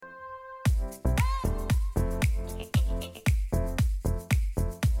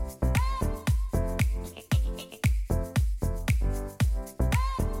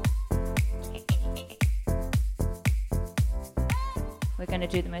going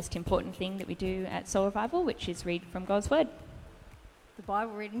to do the most important thing that we do at Soul Revival, which is read from God's Word. The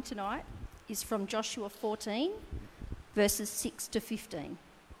Bible reading tonight is from Joshua 14, verses 6 to 15.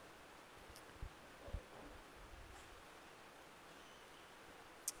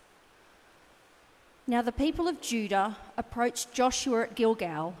 Now the people of Judah approached Joshua at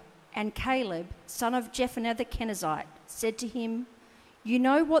Gilgal, and Caleb, son of Jephunneh the Kenizzite, said to him, "You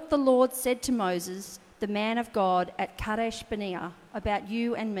know what the Lord said to Moses, the man of God, at Kadesh Barnea, about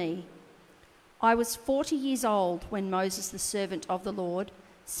you and me. I was 40 years old when Moses, the servant of the Lord,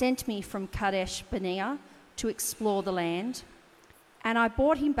 sent me from Kadesh Barnea to explore the land, and I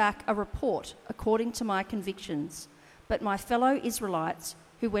brought him back a report according to my convictions. But my fellow Israelites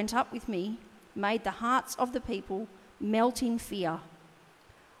who went up with me made the hearts of the people melt in fear.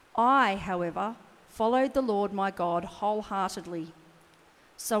 I, however, followed the Lord my God wholeheartedly.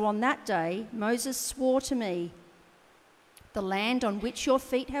 So on that day Moses swore to me, 'The land on which your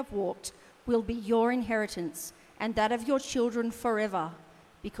feet have walked will be your inheritance and that of your children forever,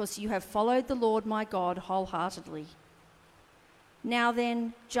 because you have followed the Lord my God wholeheartedly.' Now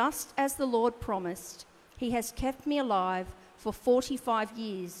then, just as the Lord promised, he has kept me alive for 45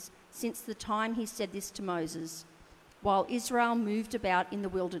 years since the time he said this to Moses, while Israel moved about in the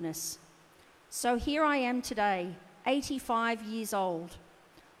wilderness. So here I am today, 85 years old.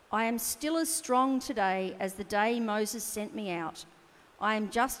 I am still as strong today as the day Moses sent me out. I am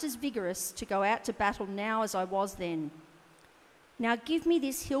just as vigorous to go out to battle now as I was then. Now give me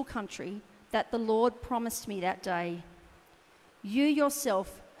this hill country that the Lord promised me that day. You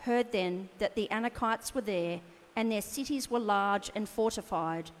yourself heard then that the Anakites were there, and their cities were large and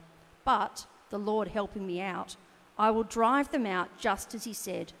fortified. But, the Lord helping me out, I will drive them out just as he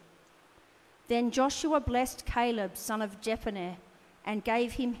said." Then Joshua blessed Caleb, son of Jephunneh, and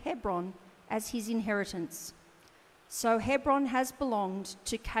gave him Hebron as his inheritance. So Hebron has belonged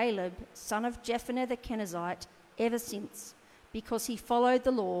to Caleb, son of Jephunneh the Kenizzite, ever since, because he followed the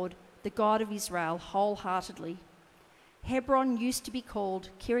Lord, the God of Israel, wholeheartedly. Hebron used to be called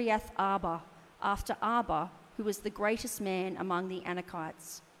Kiriath Arba, after Arba, who was the greatest man among the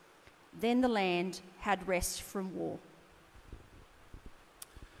Anakites. Then the land had rest from war.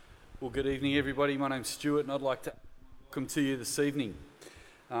 Well, good evening, everybody. My name's Stuart, and I'd like to welcome to you this evening.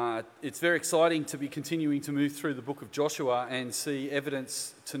 It's very exciting to be continuing to move through the book of Joshua and see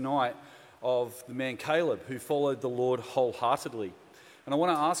evidence tonight of the man Caleb, who followed the Lord wholeheartedly. And I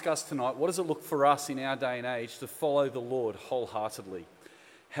want to ask us tonight, what does it look for us in our day and age to follow the Lord wholeheartedly?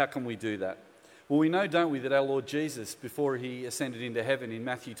 How can we do that? Well, we know, don't we, that our Lord Jesus, before he ascended into heaven in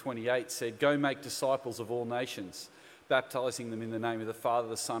Matthew 28, said, "Go make disciples of all nations, baptizing them in the name of the Father,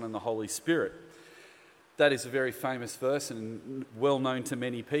 the Son, and the Holy Spirit." That is a very famous verse and well known to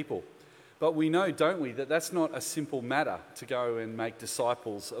many people. But we know, don't we, that that's not a simple matter to go and make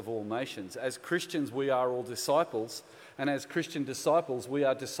disciples of all nations. As Christians, we are all disciples, and as Christian disciples, we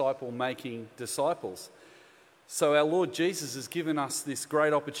are disciple-making disciples. So our Lord Jesus has given us this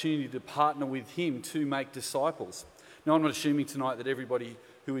great opportunity to partner with him to make disciples. Now, I'm not assuming tonight that everybody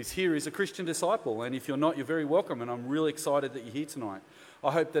who is here is a Christian disciple, and if you're not, you're very welcome, and I'm really excited that you're here tonight.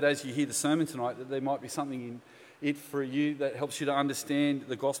 I hope that as you hear the sermon tonight, that there might be something in it for you that helps you to understand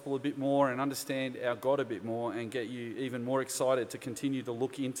the gospel a bit more and understand our God a bit more and get you even more excited to continue to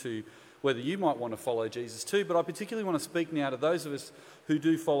look into whether you might want to follow Jesus too. But I particularly want to speak now to those of us who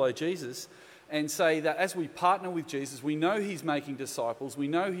do follow Jesus and say that as we partner with Jesus, we know he's making disciples, we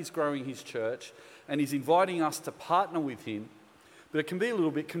know he's growing his church, and he's inviting us to partner with him. But it can be a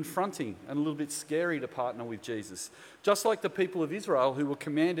little bit confronting and a little bit scary to partner with Jesus. Just like the people of Israel who were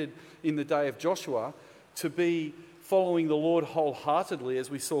commanded in the day of Joshua to be following the Lord wholeheartedly, as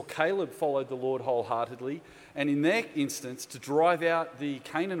we saw Caleb followed the Lord wholeheartedly, and in their instance to drive out the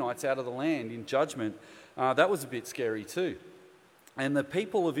Canaanites out of the land in judgment, that was a bit scary too. And the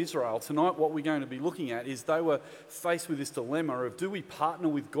people of Israel, tonight what we're going to be looking at is they were faced with this dilemma of, do we partner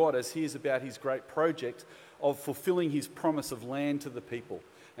with God as he is about his great project of fulfilling his promise of land to the people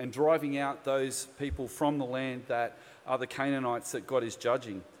and driving out those people from the land that are the Canaanites that God is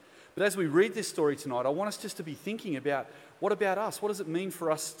judging. But as we read this story tonight, I want us just to be thinking about, what about us? What does it mean for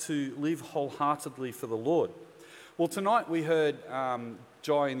us to live wholeheartedly for the Lord? Well, tonight we heard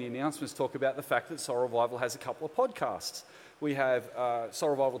Jai in the announcements talk about the fact that Soul Revival has a couple of podcasts. We have Soul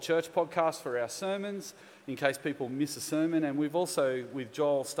Revival Church podcast for our sermons, in case people miss a sermon. And we've also, with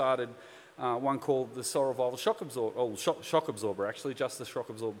Joel, started one called the Soul Revival Shock Absorber, actually, just the Shock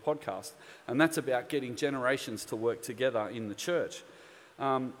Absorber podcast. And that's about getting generations to work together in the church.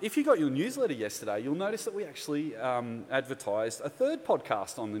 If you got your newsletter yesterday, you'll notice that we actually advertised a third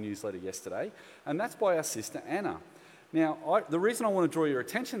podcast on the newsletter yesterday, and that's by our sister Anna. Now, the reason I want to draw your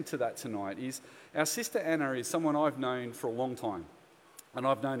attention to that tonight is our sister Anna is someone I've known for a long time. And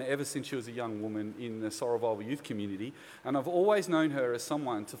I've known her ever since she was a young woman in the Soul Revival youth community. And I've always known her as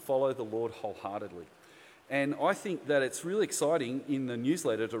someone to follow the Lord wholeheartedly. And I think that it's really exciting in the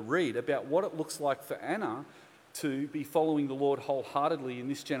newsletter to read about what it looks like for Anna to be following the Lord wholeheartedly in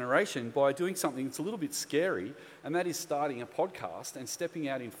this generation by doing something that's a little bit scary, and that is starting a podcast and stepping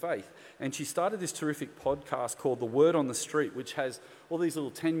out in faith. And she started this terrific podcast called The Word on the Street, which has all these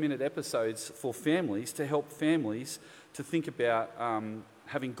little 10-minute episodes for families to help families to think about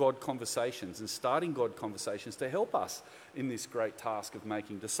having God conversations and starting God conversations to help us in this great task of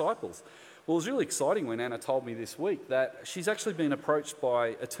making disciples. Well, it was really exciting when Anna told me this week that she's actually been approached by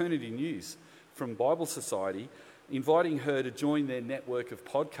Eternity News from Bible Society, inviting her to join their network of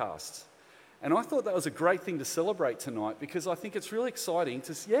podcasts. And I thought that was a great thing to celebrate tonight, because I think it's really exciting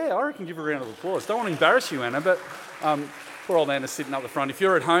to, I reckon give her a round of applause. Don't want to embarrass you, Anna, but poor old Anna's sitting up the front. If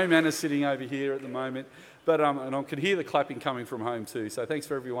you're at home, Anna's sitting over here at the moment. But and I could hear the clapping coming from home too, so thanks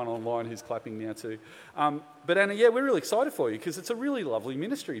for everyone online who's clapping now too. But Anna, we're really excited for you, because it's a really lovely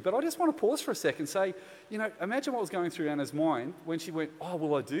ministry. But I just want to pause for a second and say, imagine what was going through Anna's mind when she went,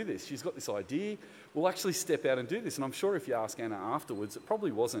 will I do this? She's got this idea, we'll actually step out and do this. And I'm sure if you ask Anna afterwards, it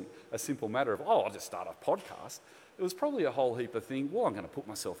probably wasn't a simple matter of, I'll just start a podcast. It was probably a whole heap of things, I'm going to put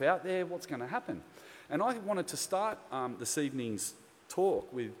myself out there, what's going to happen? And I wanted to start this evening's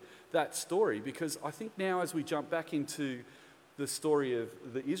talk with that story, because I think now as we jump back into the story of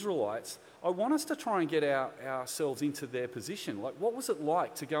the Israelites, I want us to try and get ourselves into their position. Like, what was it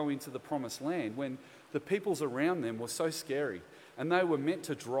like to go into the promised land when the peoples around them were so scary and they were meant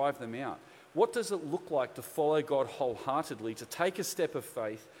to drive them out? What does it look like to follow God wholeheartedly, to take a step of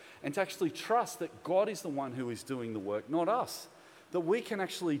faith and to actually trust that God is the one who is doing the work, not us? That we can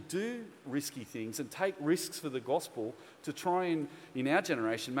actually do risky things and take risks for the gospel to try and, in our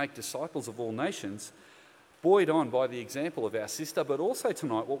generation, make disciples of all nations, buoyed on by the example of our sister. But also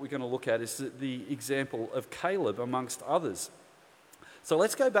tonight, what we're going to look at is the example of Caleb, amongst others. So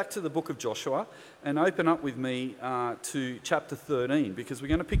let's go back to the book of Joshua and open up with me to chapter 13, because we're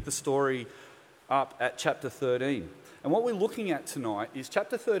going to pick the story up at chapter 13. And what we're looking at tonight is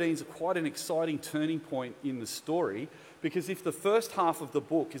chapter 13 is quite an exciting turning point in the story, because if the first half of the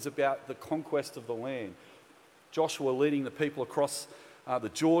book is about the conquest of the land, Joshua leading the people across the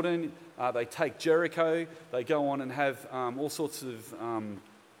Jordan, they take Jericho, they go on and have all sorts of,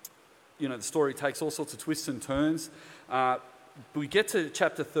 the story takes all sorts of twists and turns. We get to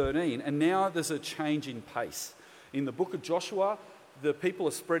chapter 13, and now there's a change in pace. In the book of Joshua, the people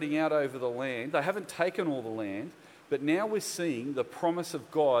are spreading out over the land. They haven't taken all the land, but now we're seeing the promise of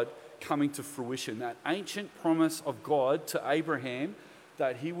God coming to fruition, that ancient promise of God to Abraham,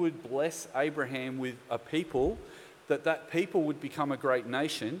 that he would bless Abraham with a people, that people would become a great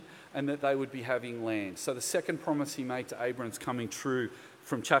nation, and that they would be having land. So the second promise he made to Abraham is coming true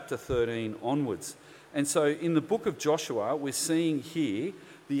from chapter 13 onwards. And so in the book of Joshua, we're seeing here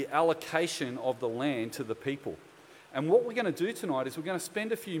the allocation of the land to the people. And what we're going to do tonight is we're going to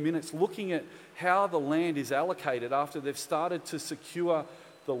spend a few minutes looking at how the land is allocated after they've started to secure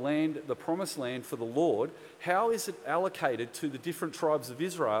the land, the promised land for the Lord. How is it allocated to the different tribes of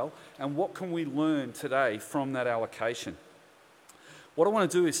Israel, and what can we learn today from that allocation? What I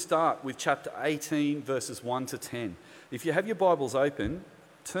want to do is start with chapter 18, verses 1 to 10. If you have your Bibles open,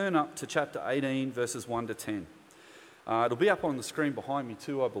 turn up to chapter 18, verses 1 to 10. It'll be up on the screen behind me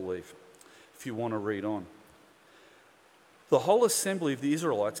too, I believe, if you want to read on. The whole assembly of the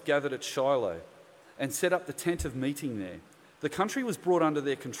Israelites gathered at Shiloh and set up the tent of meeting there. The country was brought under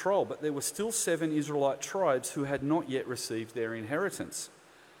their control, but there were still 7 Israelite tribes who had not yet received their inheritance.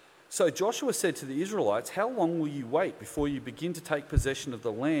 So Joshua said to the Israelites, "How long will you wait before you begin to take possession of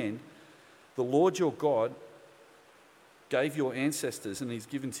the land the Lord your God gave your ancestors and he's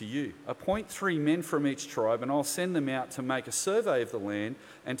given to you? Appoint 3 men from each tribe, and I'll send them out to make a survey of the land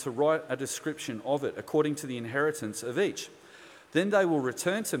and to write a description of it according to the inheritance of each. Then they will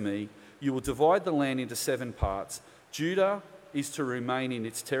return to me. You will divide the land into 7 parts. Judah is to remain in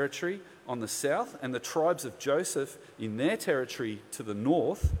its territory on the south, and the tribes of Joseph in their territory to the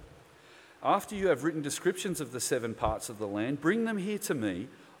north. After you have written descriptions of the 7 parts of the land, bring them here to me.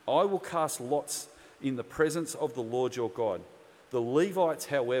 I will cast lots in the presence of the Lord your God. The Levites,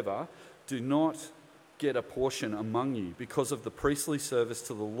 however, do not get a portion among you because of the priestly service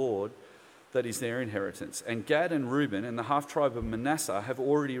to the Lord that is their inheritance. And Gad and Reuben and the half-tribe of Manasseh have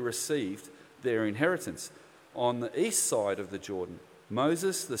already received their inheritance on the east side of the Jordan.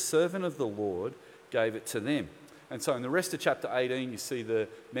 Moses, the servant of the Lord, gave it to them." And so in the rest of chapter 18, you see the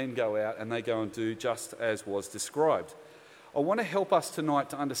men go out and they go and do just as was described. I want to help us tonight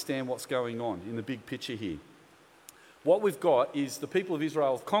to understand what's going on in the big picture here. What we've got is the people of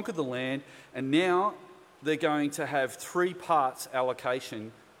Israel have conquered the land, and now they're going to have 3 parts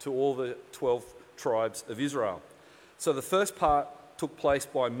allocation to all the 12 tribes of Israel. So the first part took place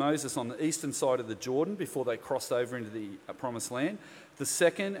by Moses on the eastern side of the Jordan before they crossed over into the promised land. The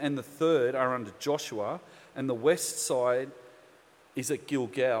second and the third are under Joshua, and the west side is at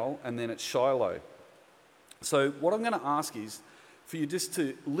Gilgal and then at Shiloh. So what I'm going to ask is for you just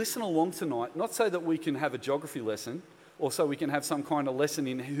to listen along tonight, not so that we can have a geography lesson or so we can have some kind of lesson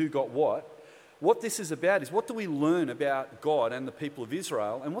in who got what. What this is about is what do we learn about God and the people of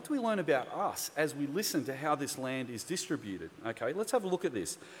Israel, and what do we learn about us as we listen to how this land is distributed? Okay, let's have a look at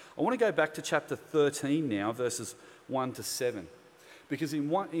this. I want to go back to chapter 13 now, verses 1 to 7. Because in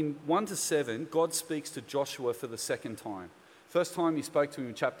 1 to 7, God speaks to Joshua for the second time. First time he spoke to him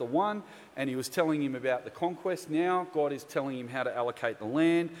in chapter 1, and he was telling him about the conquest. Now God is telling him how to allocate the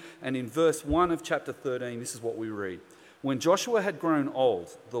land. And in verse 1 of chapter 13, this is what we read. When Joshua had grown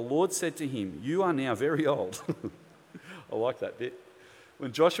old, the Lord said to him, "You are now very old." I like that bit.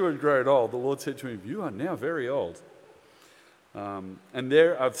 When Joshua had grown old, the Lord said to him, "You are now very old. And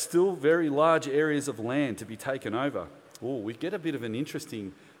there are still very large areas of land to be taken over." Oh, we get a bit of an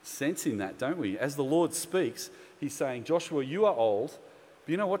interesting sense in that, don't we? As the Lord speaks, he's saying, "Joshua, you are old.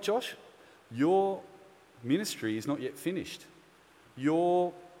 But you know what, Josh? Your ministry is not yet finished.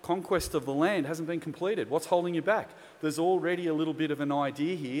 Your conquest of the land hasn't been completed. What's holding you back?" There's already a little bit of an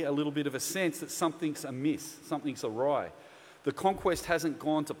idea here, a little bit of a sense that something's amiss, something's awry. The conquest hasn't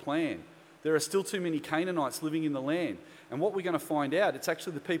gone to plan. There are still too many Canaanites living in the land. And what we're going to find out, it's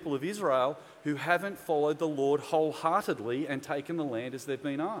actually the people of Israel who haven't followed the Lord wholeheartedly and taken the land as they've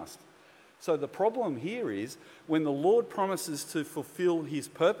been asked. So the problem here is when the Lord promises to fulfill his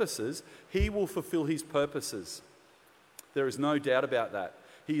purposes, he will fulfill his purposes. There is no doubt about that.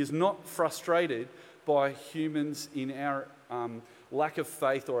 He is not frustrated by humans in our lack of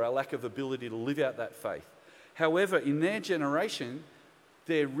faith or our lack of ability to live out that faith. However, in their generation,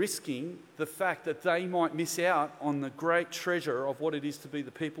 they're risking the fact that they might miss out on the great treasure of what it is to be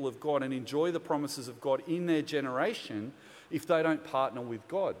the people of God and enjoy the promises of God in their generation if they don't partner with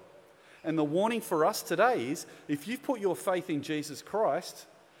God. And the warning for us today is, if you've put your faith in Jesus Christ,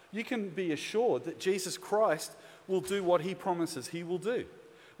 you can be assured that Jesus Christ will do what he promises he will do.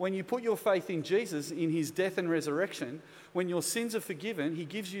 When you put your faith in Jesus, in his death and resurrection, when your sins are forgiven, he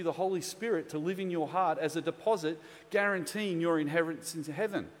gives you the Holy Spirit to live in your heart as a deposit, guaranteeing your inheritance into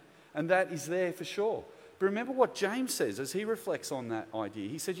heaven. And that is there for sure. But remember what James says as he reflects on that idea.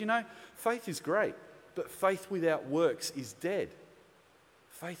 He said, faith is great, but faith without works is dead.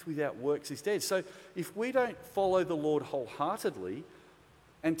 Faith without works is dead. So if we don't follow the Lord wholeheartedly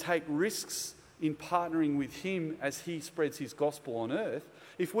and take risks in partnering with him as he spreads his gospel on earth,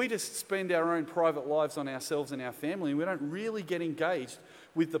 if we just spend our own private lives on ourselves and our family and we don't really get engaged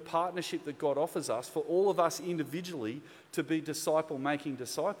with the partnership that God offers us for all of us individually to be disciple-making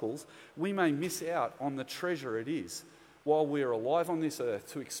disciples, we may miss out on the treasure it is while we're alive on this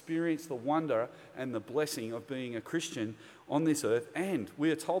earth to experience the wonder and the blessing of being a Christian on this earth. And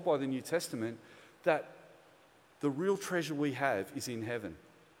we are told by the New Testament that the real treasure we have is in heaven.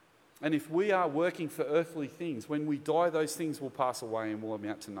 And if we are working for earthly things, when we die, those things will pass away and will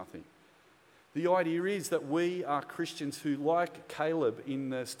amount to nothing. The idea is that we are Christians who, like Caleb in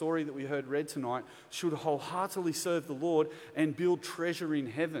the story that we heard read tonight, should wholeheartedly serve the Lord and build treasure in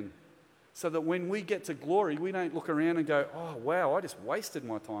heaven. So that when we get to glory, we don't look around and go, "Oh, wow, I just wasted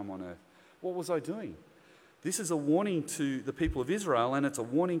my time on earth. What was I doing?" This is a warning to the people of Israel, and it's a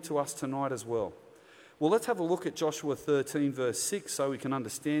warning to us tonight as well. Well, let's have a look at Joshua 13, verse 6, so we can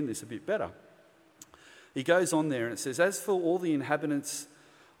understand this a bit better. He goes on there and it says, "As for all the inhabitants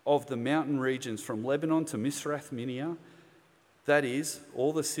of the mountain regions from Lebanon to Misrath-Minia, that is,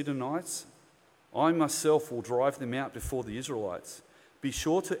 all the Sidonites, I myself will drive them out before the Israelites. Be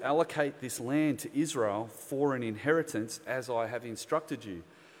sure to allocate this land to Israel for an inheritance as I have instructed you."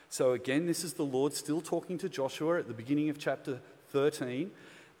 So again, this is the Lord still talking to Joshua at the beginning of chapter 13.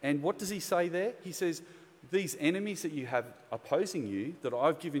 And what does he say there? He says, these enemies that you have opposing you, that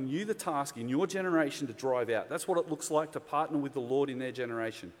I've given you the task in your generation to drive out. That's what it looks like to partner with the Lord in their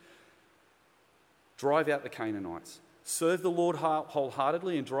generation. Drive out the Canaanites. Serve the Lord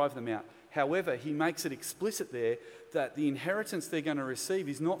wholeheartedly and drive them out. However, he makes it explicit there that the inheritance they're going to receive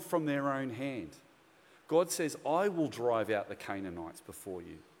is not from their own hand. God says, I will drive out the Canaanites before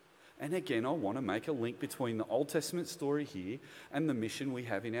you. And again, I want to make a link between the Old Testament story here and the mission we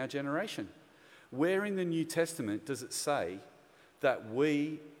have in our generation. Where in the New Testament does it say that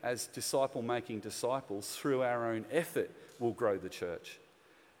we, as disciple-making disciples, through our own effort, will grow the church?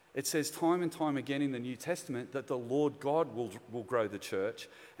 It says time and time again in the New Testament that the Lord God will grow the church,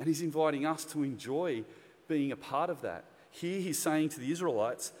 and he's inviting us to enjoy being a part of that. Here he's saying to the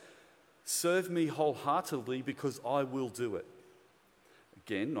Israelites, serve me wholeheartedly because I will do it.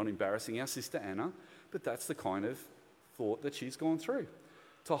 Again, not embarrassing our sister Anna, but that's the kind of thought that she's gone through.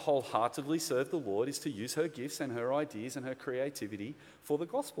 To wholeheartedly serve the Lord is to use her gifts and her ideas and her creativity for the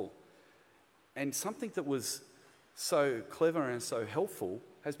gospel. And something that was so clever and so helpful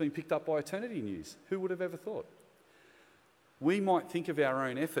has been picked up by Eternity News. Who would have ever thought? We might think of our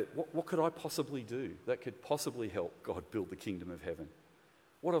own effort. What could I possibly do that could possibly help God build the kingdom of heaven?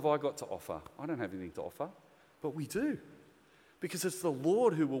 What have I got to offer? I don't have anything to offer, but we do. Because it's the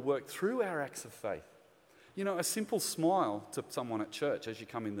Lord who will work through our acts of faith. You know, a simple smile to someone at church as you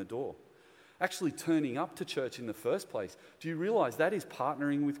come in the door. Actually turning up to church in the first place. Do you realise that is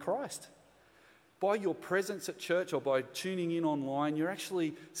partnering with Christ? By your presence at church or by tuning in online, you're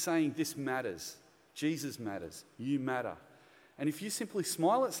actually saying this matters. Jesus matters. You matter. And if you simply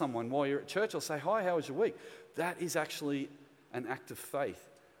smile at someone while you're at church or say, hi, how was your week? That is actually an act of faith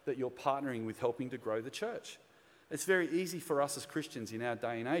that you're partnering with helping to grow the church. It's very easy for us as Christians in our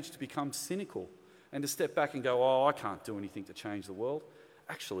day and age to become cynical and to step back and go, oh, I can't do anything to change the world.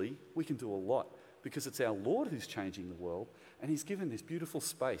 Actually, we can do a lot because it's our Lord who's changing the world, and he's given this beautiful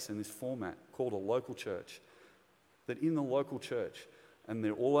space and this format called a local church, that in the local church, and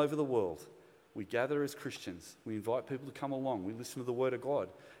they're all over the world, we gather as Christians, we invite people to come along, we listen to the Word of God,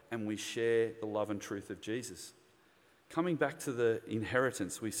 and we share the love and truth of Jesus. Coming back to the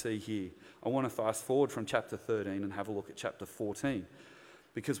inheritance we see here, I want to fast forward from chapter 13 and have a look at chapter 14.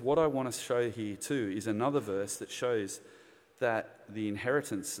 Because what I want to show here too is another verse that shows that the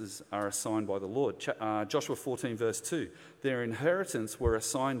inheritances are assigned by the Lord. Joshua 14 verse 2. Their inheritance were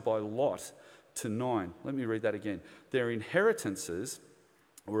assigned by lot to 9. Let me read that again. Their inheritances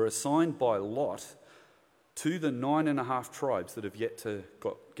were assigned by lot to the 9.5 tribes that have yet to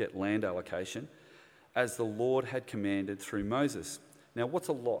get land allocation, as the Lord had commanded through Moses. Now, what's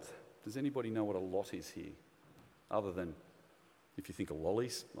a lot? Does anybody know what a lot is here? Other than, if you think of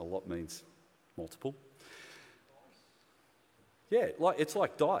lollies, a lot means multiple. Yeah, it's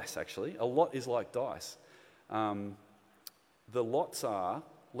like dice, actually. A lot is like dice. The lots are,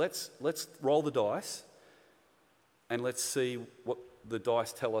 let's roll the dice and let's see what the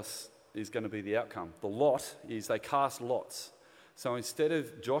dice tell us is going to be the outcome. The lot is they cast lots. So instead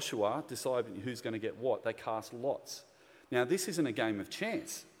of Joshua deciding who's going to get what, they cast lots. Now, this isn't a game of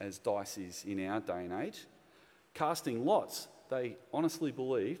chance, as dice is in our day and age. Casting lots, they honestly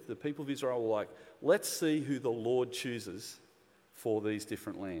believed, the people of Israel were like, let's see who the Lord chooses for these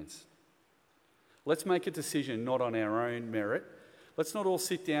different lands. Let's make a decision not on our own merit. Let's not all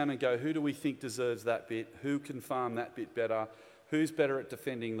sit down and go, who do we think deserves that bit? Who can farm that bit better? Who's better at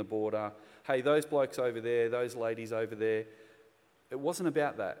defending the border? Hey, those blokes over there, those ladies over there. It wasn't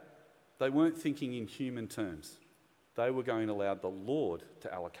about that. They weren't thinking in human terms. They were going to allow the Lord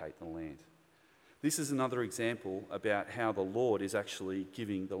to allocate the land. This is another example about how the Lord is actually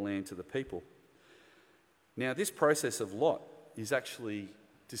giving the land to the people. Now, this process of lot is actually,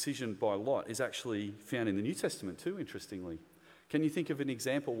 decision by lot, is actually found in the New Testament too, interestingly. Can you think of an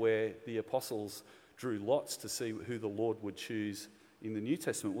example where the apostles drew lots to see who the Lord would choose in the New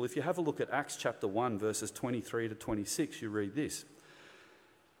Testament? Well, if you have a look at Acts chapter 1, verses 23 to 26, you read this.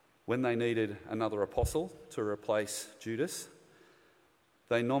 When they needed another apostle to replace Judas,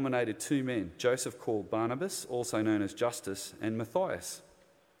 they nominated 2 men, Joseph called Barnabas, also known as Justus, and Matthias.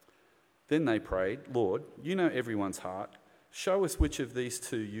 Then they prayed, Lord, you know everyone's heart. Show us which of these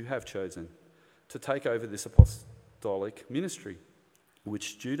 2 you have chosen to take over this apostolic ministry,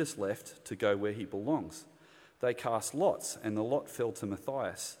 which Judas left to go where he belongs. They cast lots, and the lot fell to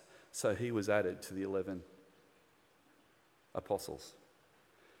Matthias, so he was added to the 11 apostles.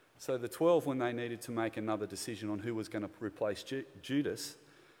 So the 12, when they needed to make another decision on who was going to replace Judas,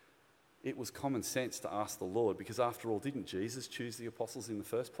 it was common sense to ask the Lord, because after all, didn't Jesus choose the apostles in the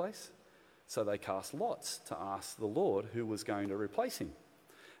first place? So they cast lots to ask the Lord who was going to replace him.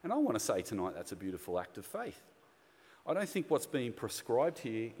 And I want to say tonight that's a beautiful act of faith. I don't think what's being prescribed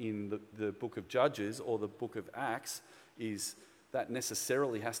here in the book of Judges or the book of Acts is that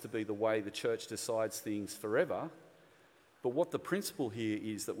necessarily has to be the way the church decides things forever. But what the principle here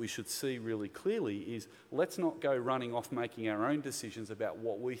is that we should see really clearly is let's not go running off making our own decisions about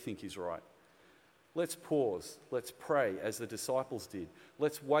what we think is right. Let's pause. Let's pray as the disciples did.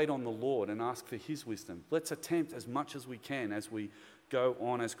 Let's wait on the Lord and ask for his wisdom. Let's attempt as much as we can as we go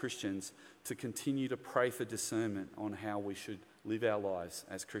on as Christians to continue to pray for discernment on how we should live our lives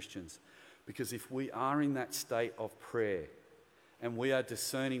as Christians. Because if we are in that state of prayer and we are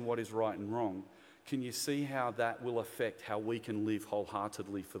discerning what is right and wrong, can you see how that will affect how we can live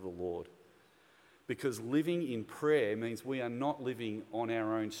wholeheartedly for the Lord? Because living in prayer means we are not living on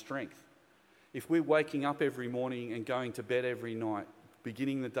our own strength. If we're waking up every morning and going to bed every night,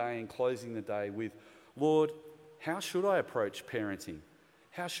 beginning the day and closing the day with, Lord, how should I approach parenting?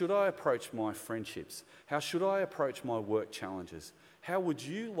 How should I approach my friendships? How should I approach my work challenges? How would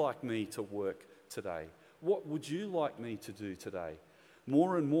you like me to work today? What would you like me to do today?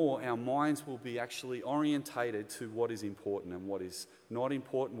 More and more, our minds will be actually orientated to what is important, and what is not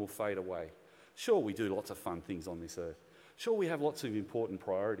important will fade away. Sure, we do lots of fun things on this earth. Sure, we have lots of important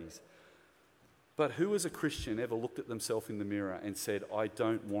priorities. But who as a Christian ever looked at themselves in the mirror and said, I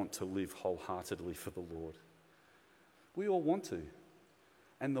don't want to live wholeheartedly for the Lord? We all want to.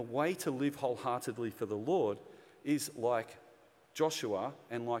 And the way to live wholeheartedly for the Lord is like Joshua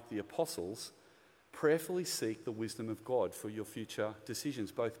and like the apostles, prayerfully seek the wisdom of God for your future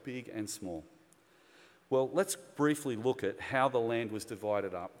decisions, both big and small. Well, let's briefly look at how the land was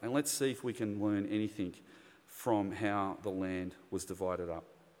divided up, and let's see if we can learn anything from how the land was divided up.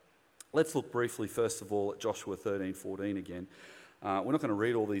 Let's look briefly, first of all, at Joshua 13:14 again. We're not going to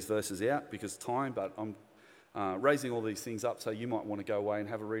read all these verses out because time, but I'm raising all these things up so you might want to go away and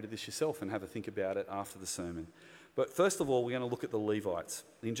have a read of this yourself and have a think about it after the sermon. But first of all, we're going to look at the Levites.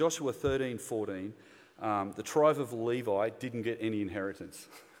 In Joshua 13:14, the tribe of Levi didn't get any inheritance.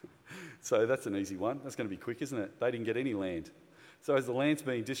 So that's an easy one. That's going to be quick, isn't it? They didn't get any land. So as the land's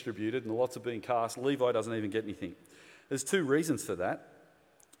being distributed and the lots are being cast, Levi doesn't even get anything. There's two reasons for that.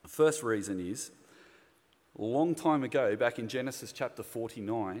 The first reason is, a long time ago, back in Genesis chapter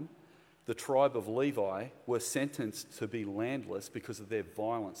 49, the tribe of Levi were sentenced to be landless because of their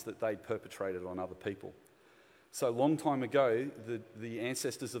violence that they'd perpetrated on other people. So a long time ago, the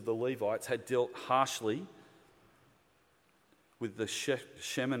ancestors of the Levites had dealt harshly with the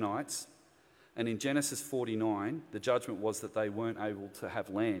Shemonites, and in Genesis 49, the judgment was that they weren't able to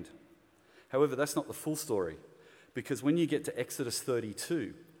have land. However, that's not the full story, because when you get to Exodus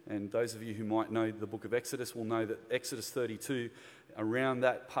 32, and those of you who might know the book of Exodus will know that Exodus 32, around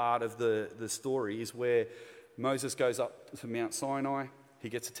that part of the story, is where Moses goes up to Mount Sinai, he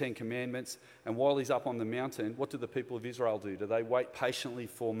gets the 10 Commandments, and while he's up on the mountain, what do the people of Israel do? Do they wait patiently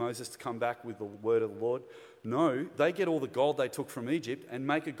for Moses to come back with the word of the Lord? No, they get all the gold they took from Egypt and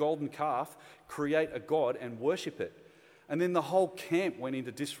make a golden calf, create a god and worship it. And then the whole camp went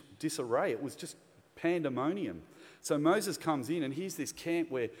into disarray. It was just pandemonium. So Moses comes in, and here's this camp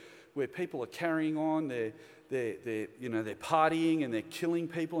where people are carrying on, they're partying and they're killing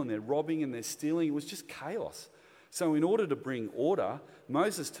people and they're robbing and they're stealing. It was just chaos. So in order to bring order,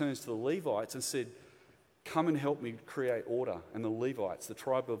 Moses turns to the Levites and said, come and help me create order. And the Levites, the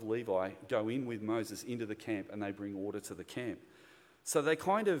tribe of Levi, go in with Moses into the camp and they bring order to the camp. So they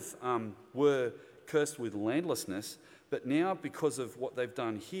kind of were cursed with landlessness, but now because of what they've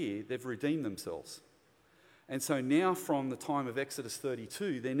done here, they've redeemed themselves. And so now from the time of Exodus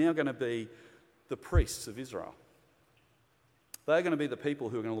 32, they're now going to be the priests of Israel. They're going to be the people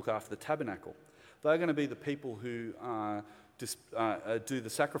who are going to look after the tabernacle. They're going to be the people who do the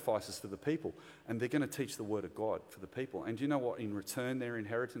sacrifices for the people. And they're going to teach the word of God for the people. And do you know what in return their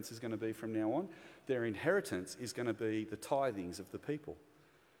inheritance is going to be from now on? Their inheritance is going to be the tithings of the people.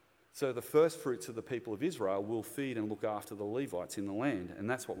 So the first fruits of the people of Israel will feed and look after the Levites in the land. And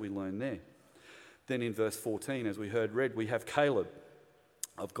that's what we learn there. Then in verse 14, as we heard read, we have Caleb.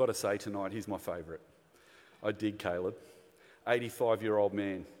 I've got to say tonight, he's my favourite. I dig Caleb. 85-year-old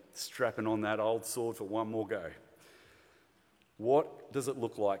man, strapping on that old sword for one more go. What does it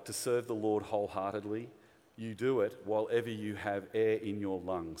look like to serve the Lord wholeheartedly? You do it while ever you have air in your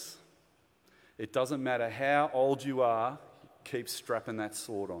lungs. It doesn't matter how old you are, keep strapping that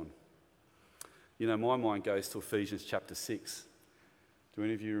sword on. You know, my mind goes to Ephesians chapter 6. Do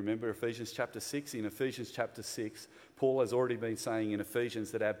any of you remember Ephesians chapter 6? In Ephesians chapter 6, Paul has already been saying in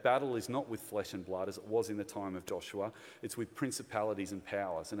Ephesians that our battle is not with flesh and blood as it was in the time of Joshua. It's with principalities and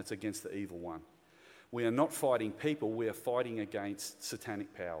powers, and it's against the evil one. We are not fighting people, we are fighting against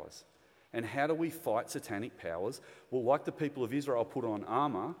satanic powers. And how do we fight satanic powers? Well, like the people of Israel put on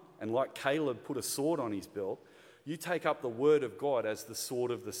armour, and like Caleb put a sword on his belt, you take up the word of God as the sword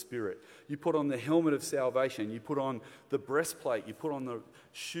of the Spirit. You put on the helmet of salvation. You put on the breastplate. You put on the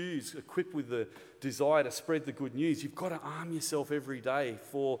shoes equipped with the desire to spread the good news. You've got to arm yourself every day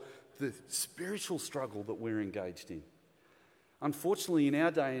for the spiritual struggle that we're engaged in. Unfortunately, in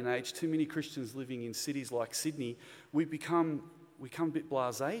our day and age, too many Christians living in cities like Sydney, we become a bit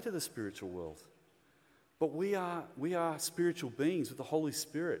blasé to the spiritual world. But we are spiritual beings with the Holy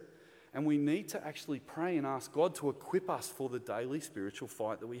Spirit, and we need to actually pray and ask God to equip us for the daily spiritual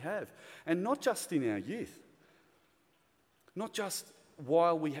fight that we have. And not just in our youth, not just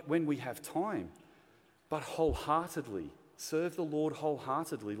when we have time, but wholeheartedly. Serve the Lord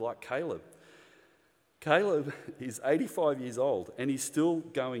wholeheartedly like Caleb. Caleb is 85 years old and he's still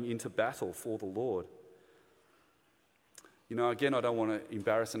going into battle for the Lord. You know, again, I don't want to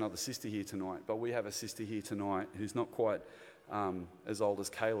embarrass another sister here tonight, but we have a sister here tonight who's not quite as old as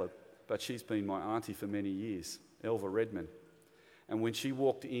Caleb, but she's been my auntie for many years, Elva Redman. And when she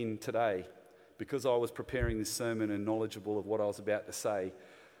walked in today, because I was preparing this sermon and knowledgeable of what I was about to say,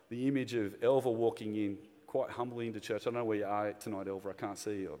 the image of Elva walking in quite humbly into church. I don't know where you are tonight, Elva. I can't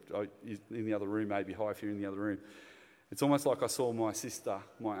see you. You're in the other room, maybe. Hi if you're in the other room. It's almost like I saw my sister,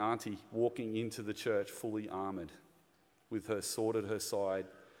 my auntie, walking into the church fully armoured, with her sword at her side,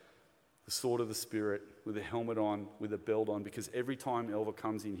 the sword of the Spirit, with a helmet on, with a belt on, because every time Elva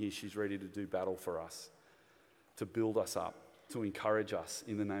comes in here, she's ready to do battle for us, to build us up, to encourage us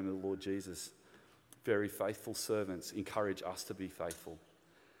in the name of the Lord Jesus. Very faithful servants encourage us to be faithful.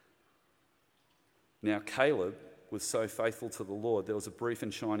 Now, Caleb was so faithful to the Lord, there was a brief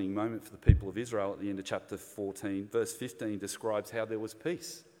and shining moment for the people of Israel at the end of chapter 14. Verse 15 describes how there was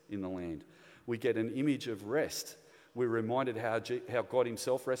peace in the land. We get an image of rest. We're reminded how God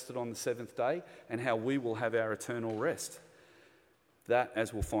himself rested on the seventh day and how we will have our eternal rest. That,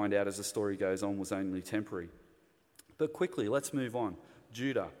 as we'll find out as the story goes on, was only temporary. But quickly, let's move on.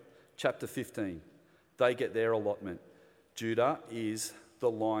 Judah, chapter 15. They get their allotment. Judah is the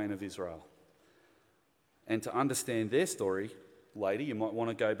Lion of Israel. And to understand their story later, you might want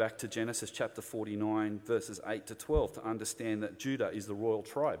to go back to Genesis chapter 49, verses 8 to 12, to understand that Judah is the royal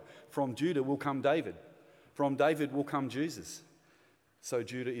tribe. From Judah will come David. From David will come Jesus. So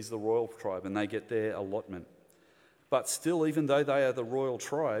Judah is the royal tribe, and they get their allotment. But still, even though they are the royal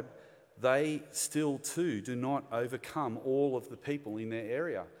tribe, they still too do not overcome all of the people in their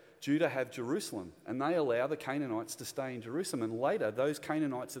area. Judah have Jerusalem, and they allow the Canaanites to stay in Jerusalem. And later, those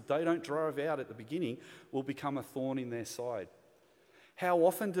Canaanites that they don't drive out at the beginning will become a thorn in their side. How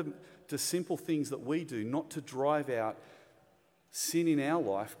often do simple things that we do not to drive out sin in our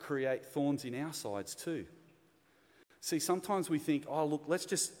life create thorns in our sides too? See, sometimes we think, oh, look, let's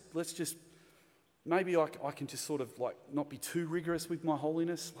just maybe I can just sort of like not be too rigorous with my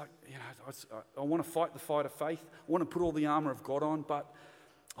holiness. Like, you know, I want to fight the fight of faith. I want to put all the armour of God on, but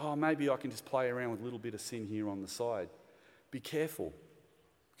maybe I can just play around with a little bit of sin here on the side. Be careful.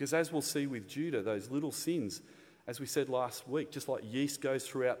 Because as we'll see with Judah, those little sins, as we said last week, just like yeast goes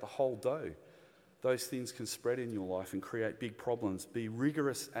throughout the whole dough, those things can spread in your life and create big problems. Be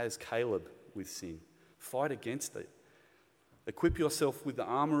rigorous as Caleb with sin. Fight against it. Equip yourself with the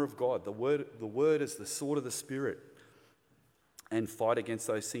armour of God. The word is the sword of the Spirit. And fight against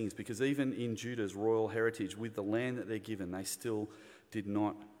those things. Because even in Judah's royal heritage, with the land that they're given, they still did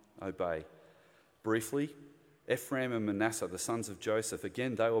not obey. Briefly, Ephraim and Manasseh, the sons of Joseph,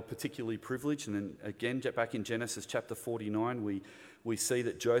 again, they were particularly privileged. And then again, back in Genesis chapter 49, we see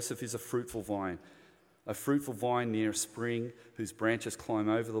that Joseph is a fruitful vine near a spring whose branches climb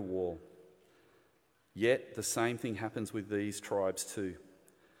over the wall. Yet the same thing happens with these tribes too.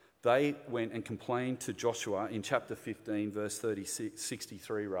 They went and complained to Joshua in chapter 15, verse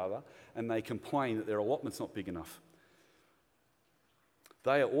 63, and they complained that their allotment's not big enough.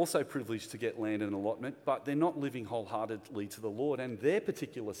 They are also privileged to get land and allotment, but they're not living wholeheartedly to the Lord, and their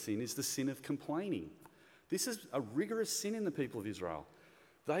particular sin is the sin of complaining. This is a rigorous sin in the people of Israel.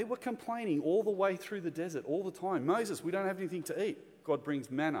 They were complaining all the way through the desert, all the time. Moses, we don't have anything to eat. God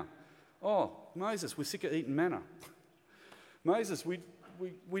brings manna. Oh, Moses, we're sick of eating manna. Moses, we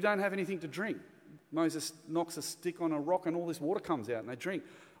don't have anything to drink. Moses knocks a stick on a rock and all this water comes out and they drink.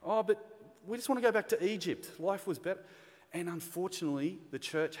 Oh, but we just want to go back to Egypt. Life was better. And unfortunately, the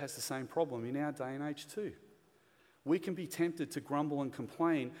church has the same problem in our day and age too. We can be tempted to grumble and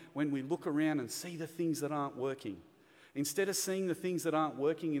complain when we look around and see the things that aren't working. Instead of seeing the things that aren't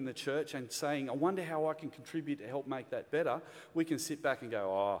working in the church and saying, I wonder how I can contribute to help make that better, we can sit back and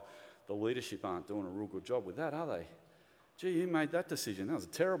go, the leadership aren't doing a real good job with that, are they? Gee, you made that decision. That was a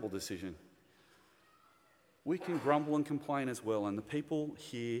terrible decision. We can grumble and complain as well, and the people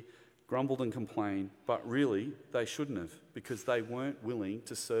here grumbled and complained, but really they shouldn't have, because they weren't willing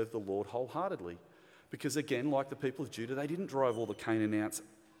to serve the Lord wholeheartedly. Because again, like the people of Judah, they didn't drive all the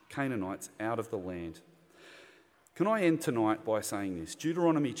Canaanites out of the land. Can I end tonight by saying this?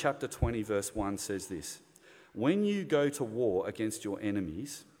 Deuteronomy chapter 20 verse 1 says this: "When you go to war against your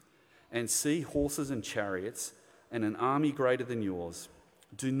enemies and see horses and chariots and an army greater than yours,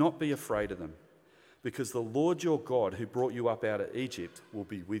 do not be afraid of them, because the Lord your God who brought you up out of Egypt will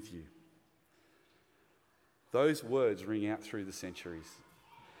be with you." Those words ring out through the centuries.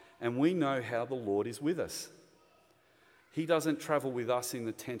 And we know how the Lord is with us. He doesn't travel with us in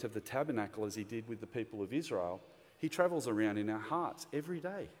the tent of the tabernacle as he did with the people of Israel. He travels around in our hearts every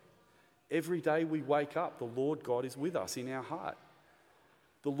day. Every day we wake up, the Lord God is with us in our heart.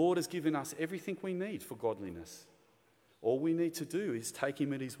 The Lord has given us everything we need for godliness. All we need to do is take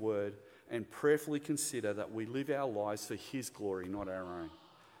him at his word and prayerfully consider that we live our lives for his glory, not our own.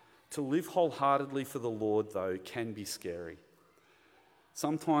 To live wholeheartedly for the Lord, though, can be scary.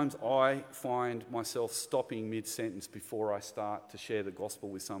 Sometimes I find myself stopping mid-sentence before I start to share the gospel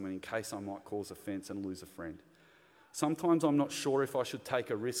with someone in case I might cause offence and lose a friend. Sometimes I'm not sure if I should take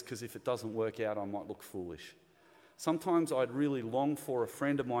a risk because if it doesn't work out, I might look foolish. Sometimes I'd really long for a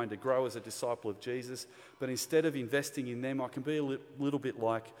friend of mine to grow as a disciple of Jesus, but instead of investing in them, I can be a little bit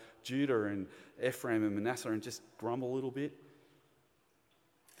like Judah and Ephraim and Manasseh and just grumble a little bit.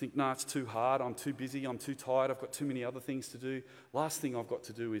 Think, no, it's too hard, I'm too busy, I'm too tired, I've got too many other things to do. Last thing I've got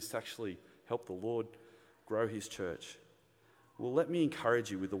to do is to actually help the Lord grow his church. Well, let me encourage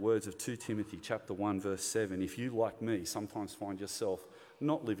you with the words of 2 Timothy chapter 1, verse 7. If you, like me, sometimes find yourself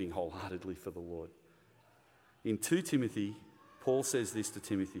not living wholeheartedly for the Lord. In 2 Timothy, Paul says this to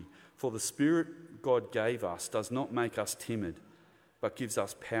Timothy: "For the Spirit God gave us does not make us timid, but gives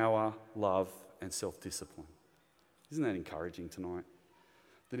us power, love, and self-discipline." Isn't that encouraging tonight?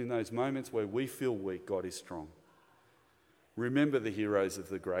 That in those moments where we feel weak, God is strong. Remember the heroes of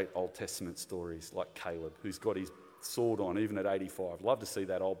the great Old Testament stories, like Caleb, who's got his sword on even at 85. Love to see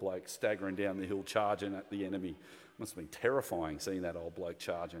that old bloke staggering down the hill, charging at the enemy. Must have been terrifying seeing that old bloke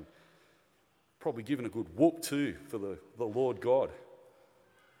charging. Probably given a good whoop too for the Lord God.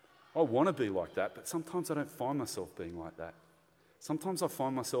 I want to be like that, but sometimes I don't find myself being like that. Sometimes I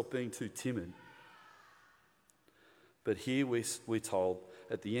find myself being too timid. But here we're told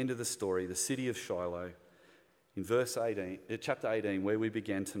at the end of the story, the city of Shiloh, in chapter 18, where we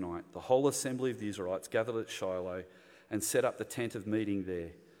began tonight, the whole assembly of the Israelites gathered at Shiloh and set up the tent of meeting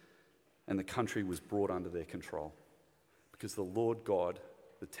there, and the country was brought under their control. Because the Lord God,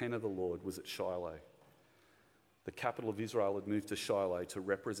 the tent of the Lord, was at Shiloh. The capital of Israel had moved to Shiloh to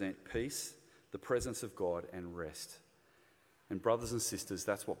represent peace, the presence of God, and rest. And brothers and sisters,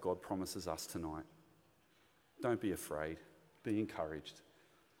 that's what God promises us tonight. Don't be afraid. Be encouraged.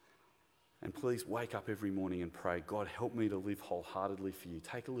 And please wake up every morning and pray, "God, help me to live wholeheartedly for you."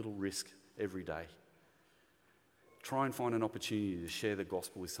 Take a little risk every day. Try and find an opportunity to share the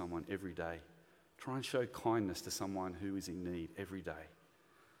gospel with someone every day. Try and show kindness to someone who is in need every day.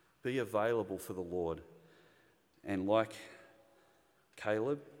 Be available for the Lord. And like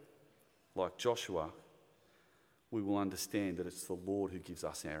Caleb, like Joshua, we will understand that it's the Lord who gives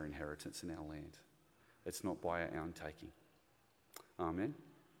us our inheritance in our land. It's not by our own taking. Amen.